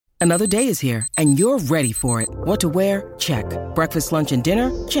Another day is here, and you're ready for it. What to wear? Check. Breakfast, lunch, and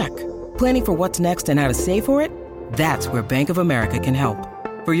dinner? Check. Planning for what's next and how to save for it? That's where Bank of America can help.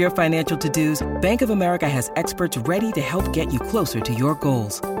 For your financial to-dos, Bank of America has experts ready to help get you closer to your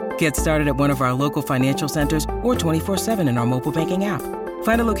goals. Get started at one of our local financial centers or 24/7 in our mobile banking app.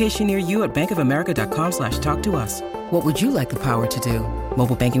 Find a location near you at bankofamerica.com/talktous. What would you like the power to do?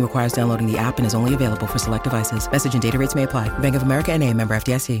 Mobile banking requires downloading the app and is only available for select devices. Message and data rates may apply. Bank of America N.A., member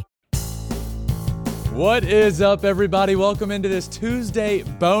FDIC. What is up, everybody? Welcome into this Tuesday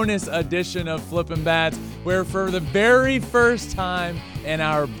bonus edition of Flippin' Bats, where for the very first time in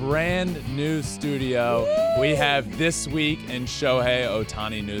our brand new studio, we have This Week in Shohei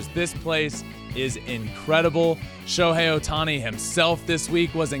Ohtani news. This place is incredible. Shohei Ohtani himself this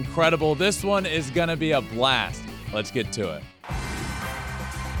week was incredible. This one is going to be a blast. Let's get to it.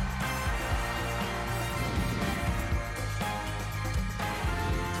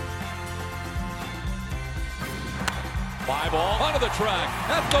 Fly ball onto the track,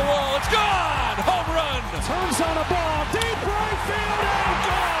 at the wall, it's gone! Home run! Turns on a ball, deep right field, and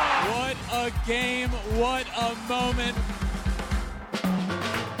gone! What a game, what a moment.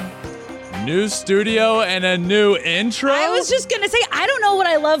 New studio and a new intro? I was just going to say, I don't know what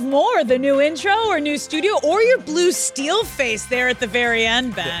I love more, the new intro or new studio or your blue steel face there at the very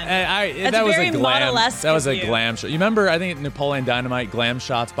end, Ben. That was very a glam. model-esque That was of a you. glam shot. You remember, I think Napoleon Dynamite, glam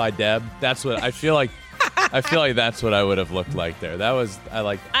shots by Deb? That's what I feel like. I feel like that's what I would have looked like there.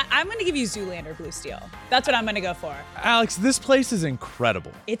 I'm going to give you Zoolander blue steel. That's what I'm going to go for. Alex, this place is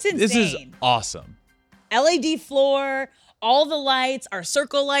incredible. It's insane. This is awesome. LED floor, all the lights, our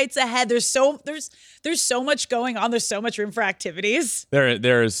circle lights ahead. There's so much going on. There's so much room for activities.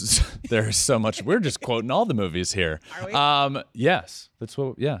 There's so much. We're just quoting all the movies here. Are we? Yes. That's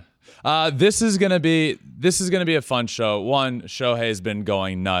what. Yeah. This is gonna be a fun show. One, Shohei's been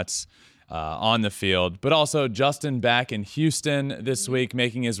going nuts on the field, but also Justin back in Houston this week,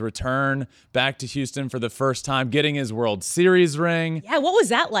 making his return back to Houston for the first time, getting his World Series ring. Yeah, what was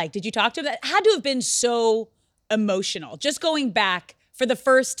that like? Did you talk to him? That had to have been so emotional. Just going back for the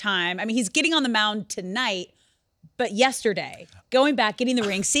first time. I mean, he's getting on the mound tonight, but yesterday, going back, getting the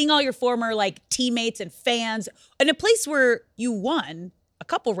ring, seeing all your former teammates and fans in a place where you won a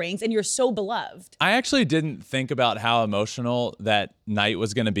couple rings and you're so beloved. I actually didn't think about how emotional that night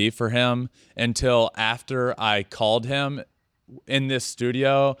was going to be for him until after I called him in this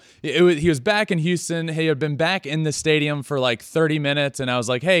studio. He was back in Houston. He had been back in the stadium for 30 minutes, and I was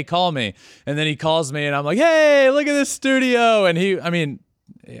like, hey, call me. And then he calls me, and I'm like, hey, look at this studio. And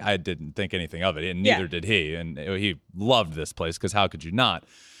I didn't think anything of it, and neither did he. And he loved this place, because how could you not?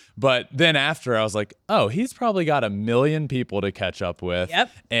 But then after, I was like, oh, he's probably got 1 million people to catch up with. Yep.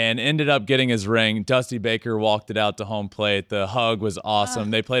 And ended up getting his ring. Dusty Baker walked it out to home plate. The hug was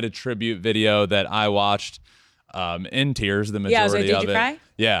awesome. They played a tribute video that I watched in tears, the majority of it. Did you cry?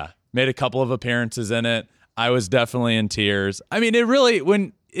 Yeah. Made a couple of appearances in it. I was definitely in tears. I mean,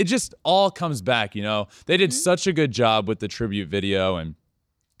 when it just all comes back, they did such a good job with the tribute video, and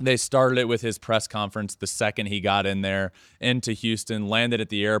they started it with his press conference the second he got in there into Houston, landed at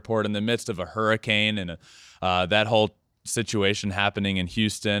the airport in the midst of a hurricane and that whole situation happening in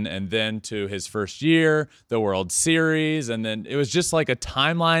Houston, and then to his first year, the World Series, and then it was just like a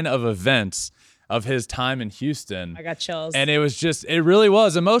timeline of events of his time in Houston. I got chills. And it really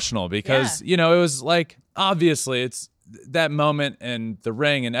was emotional because, it was obviously it's that moment and the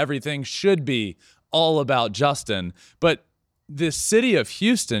ring and everything should be all about Justin, but the city of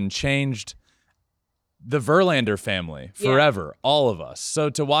Houston changed the Verlander family forever, all of us. So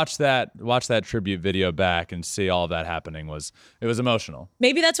to watch that tribute video back and see all that happening was emotional.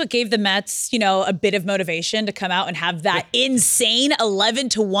 Maybe that's what gave the Mets, a bit of motivation to come out and have that insane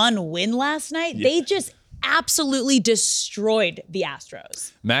 11-1 win last night. Yeah. They just absolutely destroyed the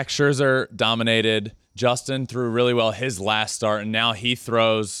Astros. Max Scherzer dominated. Justin threw really well his last start, and now he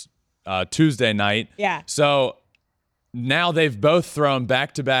throws Tuesday night. Yeah. So now they've both thrown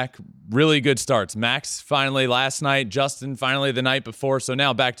back-to-back really good starts. Max finally last night, Justin finally the night before. So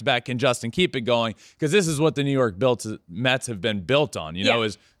now back-to-back, can Justin keep it going? Because this is what the New York Mets have been built on,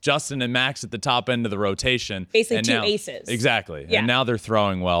 is Justin and Max at the top end of the rotation. Basically two aces. Exactly. Yeah. And now they're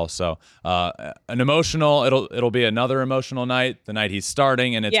throwing well. So it'll be another emotional night, the night he's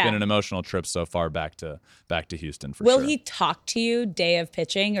starting, and it's been an emotional trip so far back to Houston for sure. Will he talk to you day of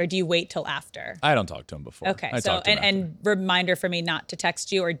pitching, or do you wait till after? I don't talk to him before. Okay. So and reminder for me not to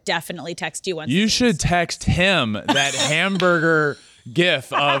text you, or definitely text you once. You should text him that hamburger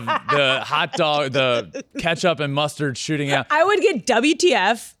gif of the hot dog, the ketchup and mustard shooting out. I would get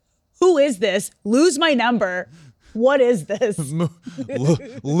WTF. Who is this? Lose my number. What is this?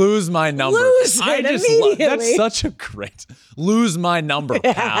 Lose my number. Lose it immediately. That's such a great lose my number,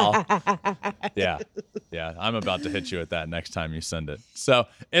 pal. Yeah. I'm about to hit you with that next time you send it. So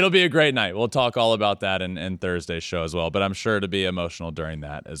it'll be a great night. We'll talk all about that in Thursday's show as well. But I'm sure to be emotional during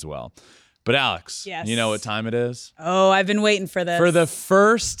that as well. But Alex, yes. You know what time it is? Oh, I've been waiting for this. For the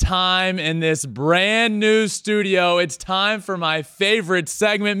first time in this brand new studio, it's time for my favorite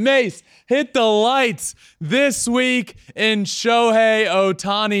segment. Mace, hit the lights. This week in Shohei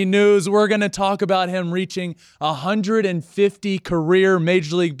Ohtani news, we're going to talk about him reaching 150 career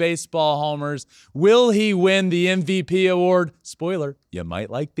Major League Baseball homers. Will he win the MVP award? Spoiler, you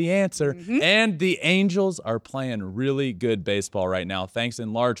might like the answer. And the Angels are playing really good baseball right now, thanks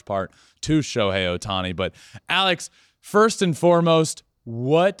in large part to Shohei Ohtani. But Alex, first and foremost,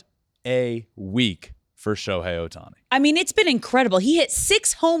 what a week for Shohei Ohtani. I mean, it's been incredible. He hit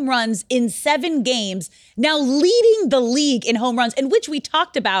 6 home runs in 7 games, now leading the league in home runs, in which we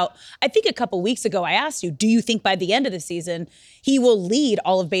talked about, I think a couple weeks ago, I asked you, do you think by the end of the season, he will lead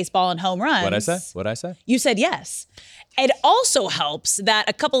all of baseball in home runs? What'd I say? You said yes. It also helps that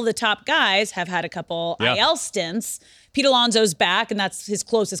a couple of the top guys have had a couple IL stints. Pete Alonso's back, and that's his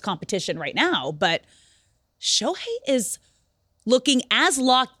closest competition right now. But Shohei is looking as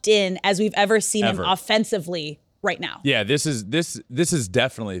locked in as we've ever seen him offensively right now. Yeah, this is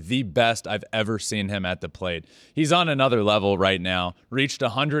definitely the best I've ever seen him at the plate. He's on another level right now. Reached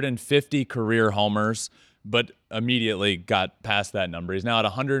 150 career homers, but immediately got past that number. He's now at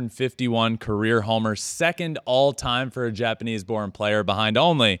 151 career homers, second all-time for a Japanese-born player, behind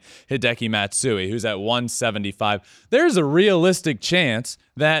only Hideki Matsui, who's at 175. There's a realistic chance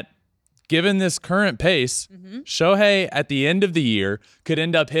that, given this current pace, Shohei at the end of the year could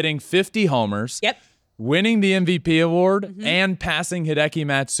end up hitting 50 homers, winning the MVP award, and passing Hideki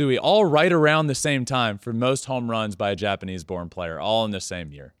Matsui, all right around the same time for most home runs by a Japanese-born player, all in the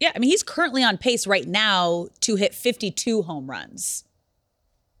same year. Yeah, I mean, he's currently on pace right now to hit 52 home runs.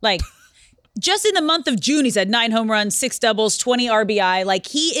 Like, just in the month of June, he's had 9 home runs, 6 doubles, 20 RBI. Like,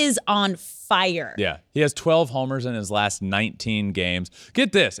 he is on fire. Yeah, he has 12 homers in his last 19 games.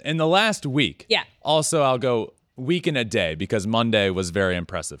 Get this, in the last week. Yeah. Also, I'll go week and a day because Monday was very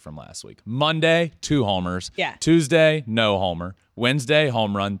impressive from last week. Monday, 2 homers. Yeah. Tuesday, no homer. Wednesday,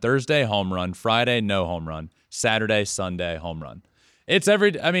 home run. Thursday, home run. Friday, no home run. Saturday, Sunday, home run. It's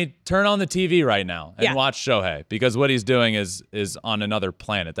turn on the TV right now and watch Shohei, because what he's doing is on another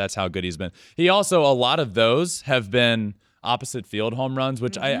planet. That's how good he's been. He also, a lot of those have been opposite field home runs,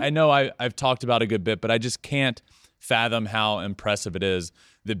 which I know I've talked about a good bit, but I just can't fathom how impressive it is.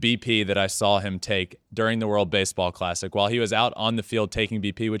 The BP that I saw him take during the World Baseball Classic while he was out on the field taking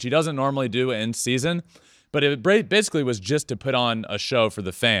BP, which he doesn't normally do in season, but it basically was just to put on a show for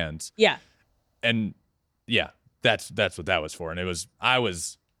the fans. Yeah. And yeah, that's what that was for. And I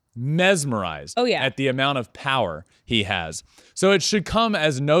was mesmerized at the amount of power he has. So it should come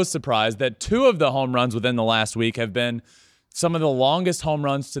as no surprise that 2 of the home runs within the last week have been some of the longest home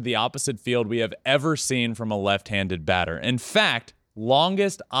runs to the opposite field we have ever seen from a left-handed batter. In fact,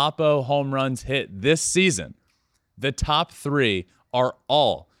 longest Oppo home runs hit this season, the top 3 are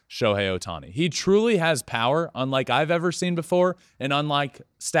all Shohei Ohtani. He truly has power, unlike I've ever seen before, and unlike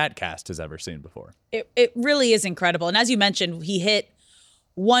StatCast has ever seen before. It really is incredible. And as you mentioned, he hit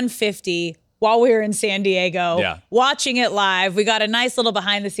 150 while we were in San Diego, watching it live. We got a nice little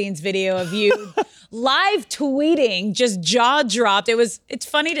behind-the-scenes video of you live tweeting, just jaw dropped. It's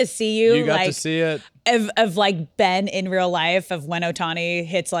funny to see you. You got to see it. Of like Ben in real life, of when Ohtani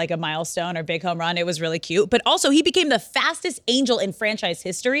hits like a milestone or big home run. It was really cute. But also, he became the fastest Angel in franchise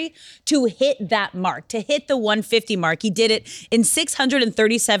history to hit that mark, to hit the 150 mark. He did it in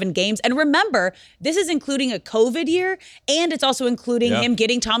 637 games. And remember, this is including a COVID year, and it's also including him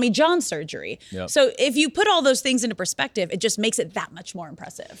getting Tommy John surgery. Yep. So if you put all those things into perspective, it just makes it that much more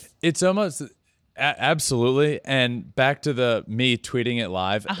impressive. It's almost... Absolutely. And back to me tweeting it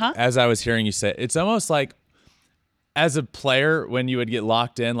live, as I was hearing you say, it's almost like as a player, when you would get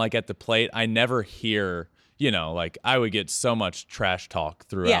locked in, like at the plate, I never hear, like I would get so much trash talk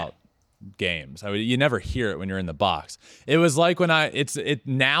throughout games. You never hear it when you're in the box. It was like when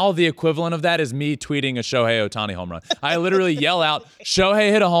now the equivalent of that is me tweeting a Shohei Ohtani home run. I literally yell out,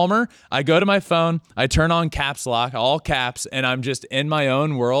 Shohei hit a homer. I go to my phone, I turn on caps lock, all caps, and I'm just in my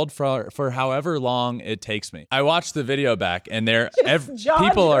own world for however long it takes me. I watched the video back, and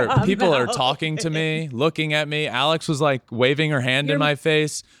people are talking to me, looking at me. Alex was like waving her hand in my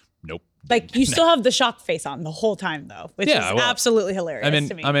face. Nope. Like, you still have the shock face on the whole time, though, which is absolutely hilarious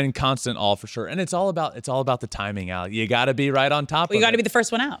to me. I'm in constant awe for sure. And it's all about the timing, Alex. You got to be right on top of it. You got to be the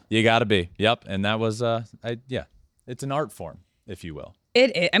first one out. You got to be. Yep. And that was, It's an art form, if you will.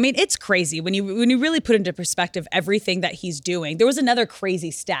 I mean, it's crazy when you really put into perspective everything that he's doing. There was another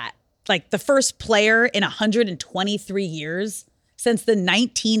crazy stat, like the first player in 123 years since the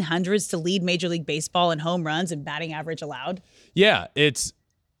 1900s to lead Major League Baseball in home runs and batting average allowed. Yeah, it's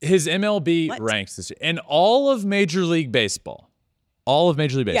his MLB ranks this year. And all of Major League Baseball,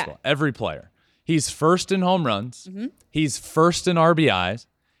 every player, he's first in home runs. Mm-hmm. He's first in RBIs.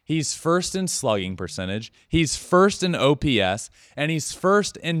 He's first in slugging percentage. He's first in OPS. And he's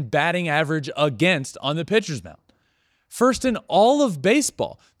first in batting average against on the pitcher's mound. First in all of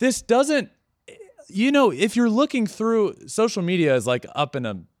baseball. This doesn't, if you're looking through, social media is like up in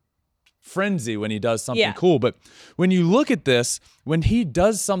a frenzy when he does something cool. But when you look at this, when he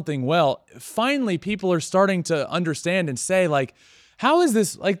does something well, finally people are starting to understand and say, like, how is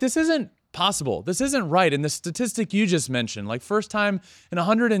this? Like, this isn't possible. This isn't right. And the statistic you just mentioned, like first time in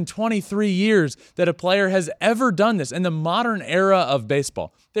 123 years that a player has ever done this in the modern era of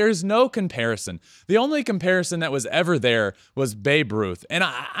baseball. There is no comparison. The only comparison that was ever there was Babe Ruth. And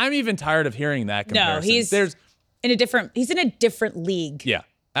I'm even tired of hearing that comparison. No, he's in a different league. Yeah.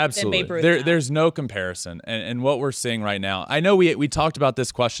 Absolutely. There's no comparison. And what we're seeing right now, I know we talked about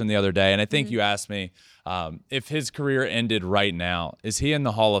this question the other day, and I think you asked me if his career ended right now, is he in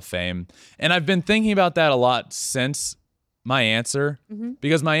the Hall of Fame? And I've been thinking about that a lot since my answer,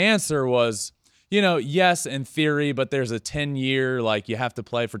 because my answer was, yes, in theory, but there's a 10-year, like you have to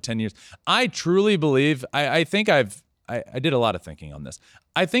play for 10 years. I truly believe, I think I did a lot of thinking on this.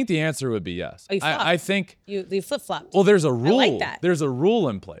 I think the answer would be yes. Oh, I think you flip-flopped. Well, there's a rule. I like that. There's a rule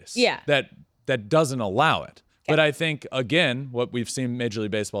in place. Yeah. That doesn't allow it. Okay. But I think, again, what we've seen Major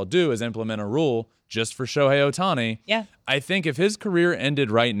League Baseball do is implement a rule just for Shohei Ohtani. Yeah. I think if his career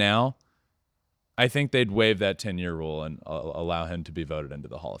ended right now, I think they'd waive that 10-year rule and allow him to be voted into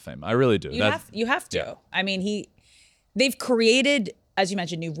the Hall of Fame. I really do. You have to. Yeah. I mean, they've created, as you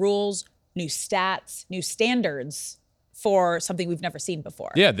mentioned, new rules, new stats, new standards for something we've never seen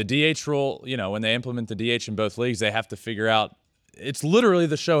before. Yeah, the DH rule, when they implement the DH in both leagues, they have to figure out, it's literally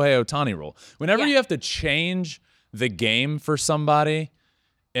the Shohei Ohtani rule. Whenever you have to change the game for somebody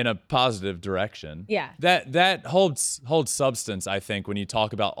in a positive direction, that holds substance, I think, when you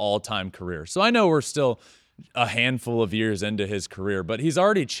talk about all-time career. So I know we're still a handful of years into his career, but he's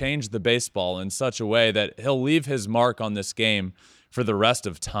already changed the baseball in such a way that he'll leave his mark on this game for the rest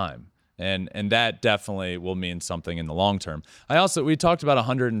of time. And that definitely will mean something in the long term. We talked about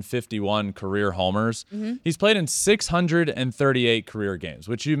 151 career homers. Mm-hmm. He's played in 638 career games,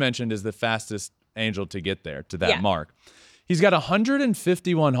 which you mentioned is the fastest Angel to get there, to that mark. He's got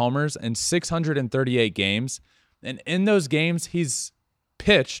 151 homers and 638 games. And in those games, he's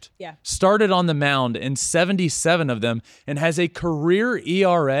pitched, started on the mound in 77 of them, and has a career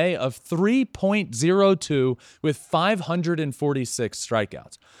ERA of 3.02 with 546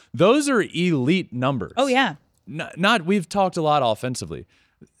 strikeouts. Those are elite numbers. Oh, yeah. We've talked a lot offensively.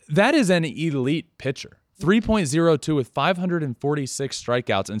 That is an elite pitcher. 3.02 with 546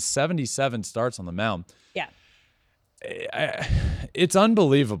 strikeouts and 77 starts on the mound. Yeah. It's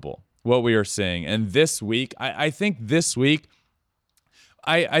unbelievable what we are seeing. And this week, I think this week,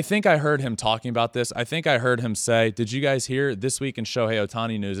 I think I heard him talking about this. I think I heard him say, did you guys hear this week in Shohei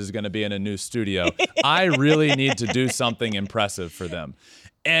Ohtani news is going to be in a new studio? I really need to do something impressive for them.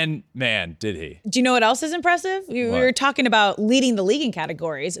 And man, did he. Do you know what else is impressive? We were talking about leading the league in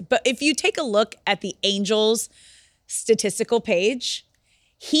categories. But if you take a look at the Angels statistical page,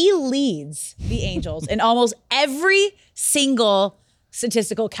 he leads the Angels in almost every single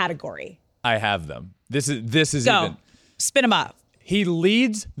statistical category. I have them. This is Go. Even. Spin them up. He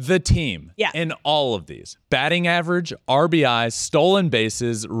leads the team in all of these. Batting average, RBIs, stolen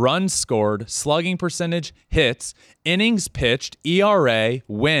bases, runs scored, slugging percentage, hits, innings pitched, ERA,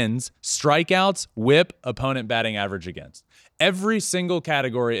 wins, strikeouts, whip, opponent batting average against. Every single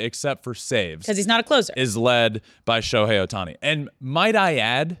category except for saves. Because he's not a closer. Is led by Shohei Ohtani. And might I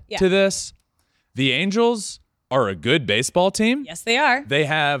add to this, the Angels are a good baseball team. Yes, they are. They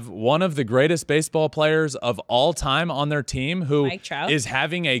have one of the greatest baseball players of all time on their team who is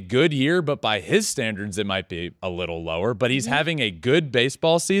having a good year, but by his standards, it might be a little lower, but he's having a good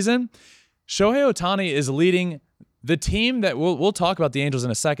baseball season. Shohei Ohtani is leading the team that we'll talk about the Angels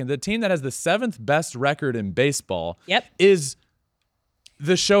in a second. The team that has the 7th best record in baseball is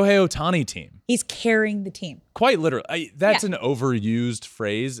the Shohei Ohtani team. He's carrying the team. Quite literally. That's an overused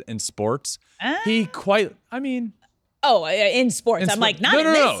phrase in sports. In sports. I'm like, not in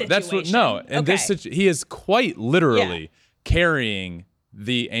this situation. That's in this situation, he is quite literally carrying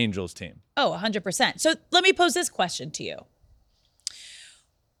the Angels team. Oh, 100%. So let me pose this question to you.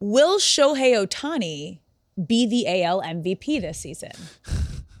 Will Shohei Ohtani be the AL MVP this season?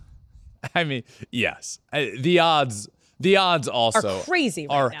 I mean, yes. The odds also are crazy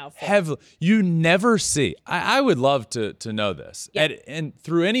right now. Heavily. You never see. I would love to know this. Yeah. And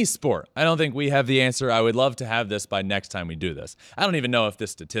through any sport, I don't think we have the answer. I would love to have this by next time we do this. I don't even know if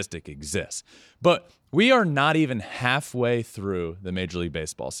this statistic exists. But we are not even halfway through the Major League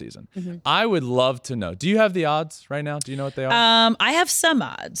Baseball season. Mm-hmm. I would love to know. Do you have the odds right now? Do you know what they are? I have some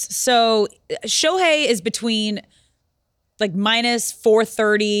odds. So Shohei is between like minus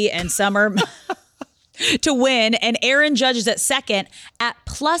 430 and some are to win. And Aaron Judge is at second at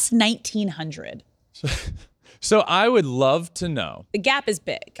plus 1,900. So I would love to know. The gap is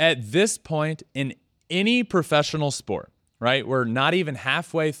big. At this point in any professional sport, right? We're not even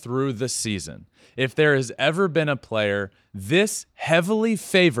halfway through the season. If there has ever been a player this heavily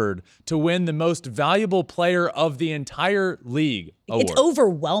favored to win the most valuable player of the entire league award. It's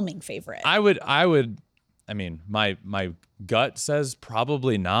overwhelming favorite. I mean, my gut says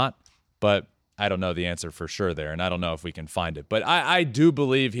probably not, but I don't know the answer for sure there, and I don't know if we can find it. But I do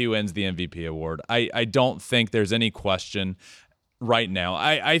believe he wins the MVP award. I don't think there's any question right now.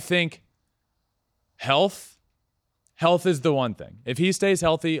 I think health is the one thing. If he stays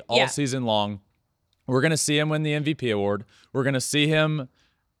healthy all season long, we're going to see him win the MVP award. We're going to see him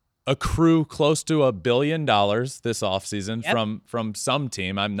accrue close to $1 billion this offseason from some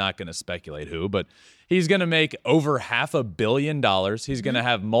team. I'm not going to speculate who, but he's going to make over $500 million. He's going to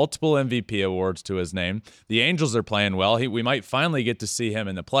have multiple MVP awards to his name. The Angels are playing well. We might finally get to see him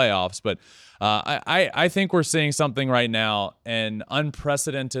in the playoffs, but I think we're seeing something right now, an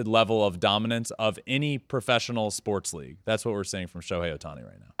unprecedented level of dominance of any professional sports league. That's what we're seeing from Shohei Ohtani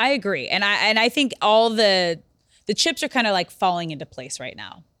right now. I agree. And I think all the chips are kind of like falling into place right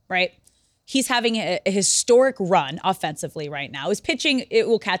now, right? He's having a historic run offensively right now. His pitching, it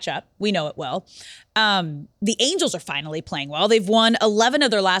will catch up. We know it will. The Angels are finally playing well. They've won 11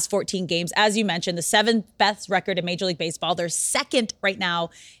 of their last 14 games. As you mentioned, the 7th best record in Major League Baseball. They're second right now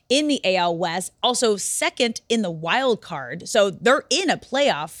in the AL West. Also second in the wild card. So they're in a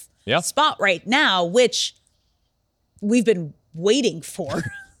playoff spot right now, which we've been waiting for.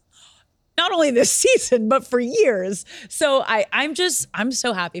 Not only this season, but for years. So I'm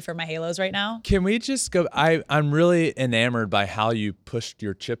so happy for my Halos right now. Can we just go? I'm really enamored by how you pushed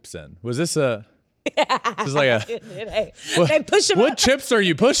your chips in. Was this a? This is like a. Hey, I push them what up. Chips are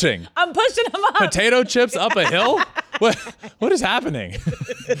you pushing? I'm pushing them up. Potato chips up a hill? What is happening?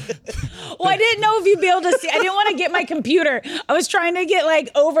 Well, I didn't know if you'd be able to see. I didn't want to get my computer. I was trying to get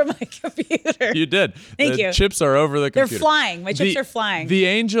like over my computer. You did. Thank you. Chips are over the computer. They're flying. My chips are flying. The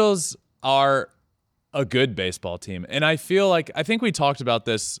Angels are a good baseball team. And I think we talked about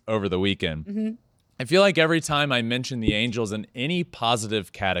this over the weekend. Mm-hmm. I feel like every time I mention the Angels in any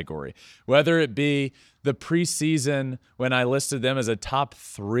positive category, whether it be the preseason when I listed them as a top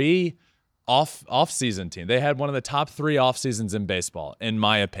 3 off-season team. They had one of the top 3 off-seasons in baseball, in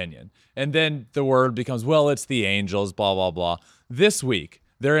my opinion. And then the word becomes, well, it's the Angels, blah, blah, blah. This week,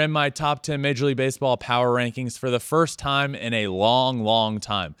 they're in my top 10 Major League Baseball power rankings for the first time in a long, long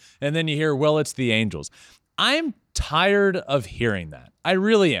time. And then you hear, well, it's the Angels. I'm tired of hearing that. I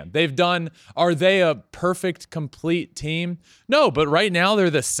really am. Are they a perfect, complete team? No, but right now they're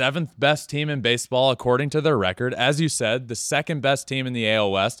the 7th best team in baseball according to their record. As you said, the 2nd best team in the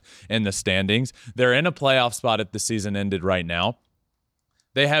AL West in the standings. They're in a playoff spot if the season ended right now.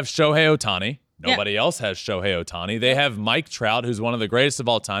 They have Shohei Ohtani. Nobody else has Shohei Ohtani. They have Mike Trout, who's one of the greatest of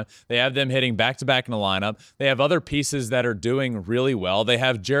all time. They have them hitting back-to-back in the lineup. They have other pieces that are doing really well. They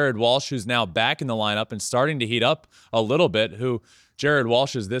have Jared Walsh, who's now back in the lineup and starting to heat up a little bit, Jared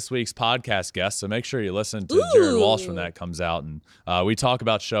Walsh is this week's podcast guest, so make sure you listen to Jared Walsh when that comes out. And we talk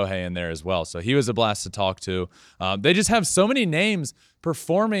about Shohei in there as well. So he was a blast to talk to. They just have so many names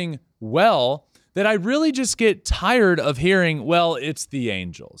performing well that I really just get tired of hearing, well, it's the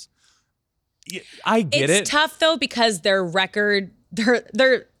Angels. I get it. It's tough though because their record,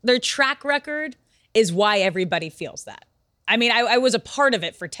 their track record is why everybody feels that. I mean, I was a part of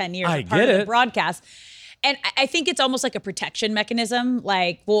it for 10 years. I part get of it. The broadcast. And I think it's almost like a protection mechanism.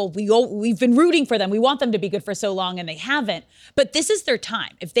 Like, well, we've been rooting for them. We want them to be good for so long, and they haven't. But this is their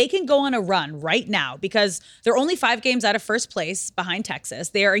time. If they can go on a run right now, because they're only 5 games out of first place behind Texas.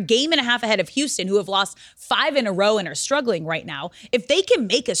 They are a game and a half ahead of Houston, who have lost 5 in a row and are struggling right now. If they can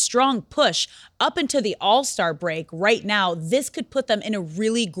make a strong push up into the All-Star break right now, this could put them in a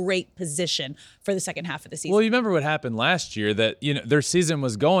really great position for the second half of the season. Well, you remember what happened last year, that their season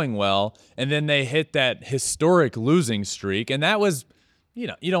was going well, and then they hit that historic losing streak, and that was, you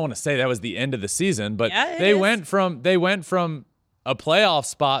don't want to say that was the end of the season, but they went from a playoff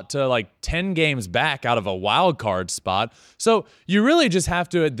spot to like 10 games back out of a wild card spot. So you really just have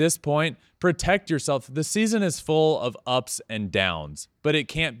to, at this point, protect yourself. The season is full of ups and downs, but it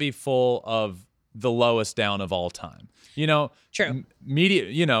can't be full of the lowest down of all time. True.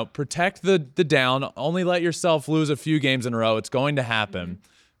 Protect the down. Only let yourself lose a few games in a row. It's going to happen.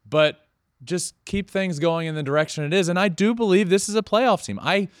 But just keep things going in the direction it is. And I do believe this is a playoff team.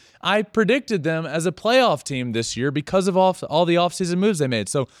 I predicted them as a playoff team this year because of all the offseason moves they made.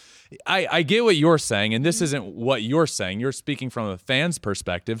 So I get what you're saying, and this isn't what you're saying. You're speaking from a fan's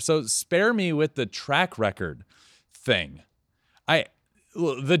perspective. So spare me with the track record thing.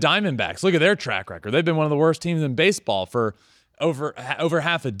 The Diamondbacks, look at their track record. They've been one of the worst teams in baseball for over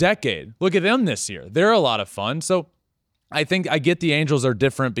half a decade. Look at them this year. They're a lot of fun. So I think I get the Angels are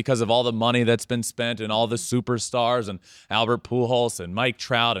different because of all the money that's been spent and all the superstars and Albert Pujols and Mike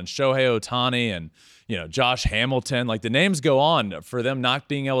Trout and Shohei Ohtani and Josh Hamilton. Like the names go on for them not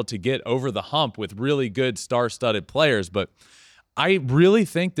being able to get over the hump with really good star-studded players. But I really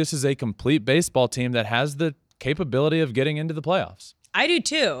think this is a complete baseball team that has the capability of getting into the playoffs. I do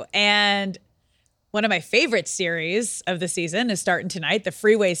too. And one of my favorite series of the season is starting tonight, the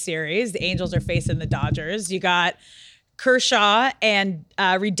Freeway Series. The Angels are facing the Dodgers. You got Kershaw and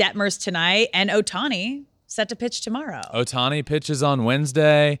Reed Detmers tonight, and Ohtani set to pitch tomorrow. Ohtani pitches on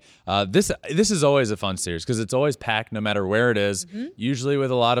Wednesday. This is always a fun series because it's always packed no matter where it is, usually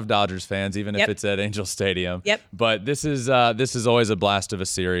with a lot of Dodgers fans, even if it's at Angel Stadium. Yep. But this is always a blast of a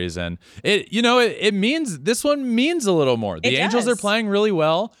series, and it means this one means a little more. The Angels are playing really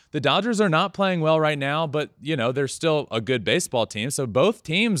well. The Dodgers are not playing well right now, but they're still a good baseball team. So both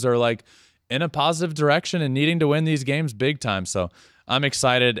teams are like in a positive direction and needing to win these games big time. So I'm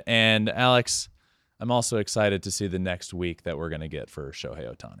excited, and Alex, I'm also excited to see the next week that we're going to get for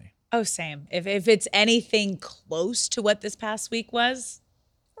Shohei Ohtani. Oh, same. If it's anything close to what this past week was,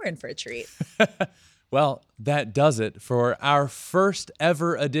 we're in for a treat. Well, that does it for our first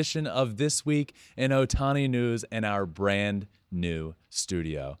ever edition of This Week in Ohtani News in our brand new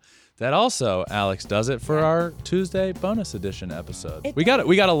studio. That also, Alex, does it for our Tuesday bonus edition episode. We got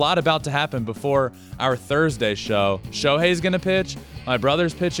a lot about to happen before our Thursday show. Shohei's going to pitch. My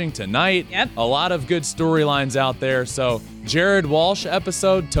brother's pitching tonight. Yep. A lot of good storylines out there. So Jared Walsh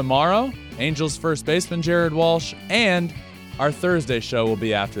episode tomorrow. Angels first baseman Jared Walsh. And our Thursday show will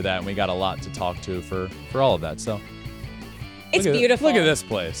be after that. And we got a lot to talk to for all of that. So it's beautiful. Look at this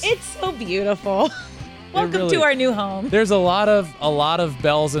place. It's so beautiful. Welcome to our new home. There's a lot of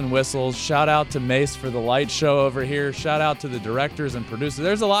bells and whistles. Shout out to Mace for the light show over here. Shout out to the directors and producers.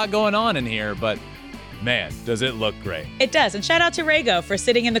 There's a lot going on in here, but man, does it look great. It does. And shout out to Rago for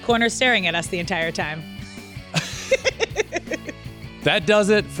sitting in the corner staring at us the entire time. That does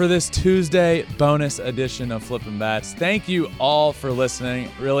it for this Tuesday bonus edition of Flippin' Bats. Thank you all for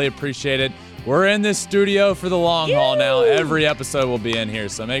listening. Really appreciate it. We're in this studio for the long haul now. Every episode will be in here,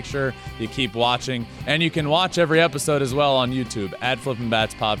 so make sure you keep watching. And you can watch every episode as well on YouTube at Flippin'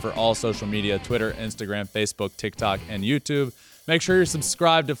 Bats Pod for all social media, Twitter, Instagram, Facebook, TikTok, and YouTube. Make sure you're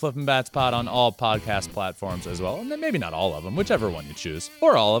subscribed to Flippin' Bats Pod on all podcast platforms as well. And maybe not all of them, whichever one you choose,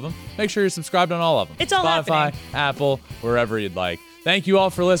 or all of them. Make sure you're subscribed on all of them. It's all Spotify, happening. Apple, wherever you'd like. Thank you all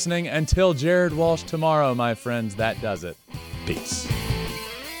for listening. Until Jared Walsh tomorrow, my friends, that does it. Peace.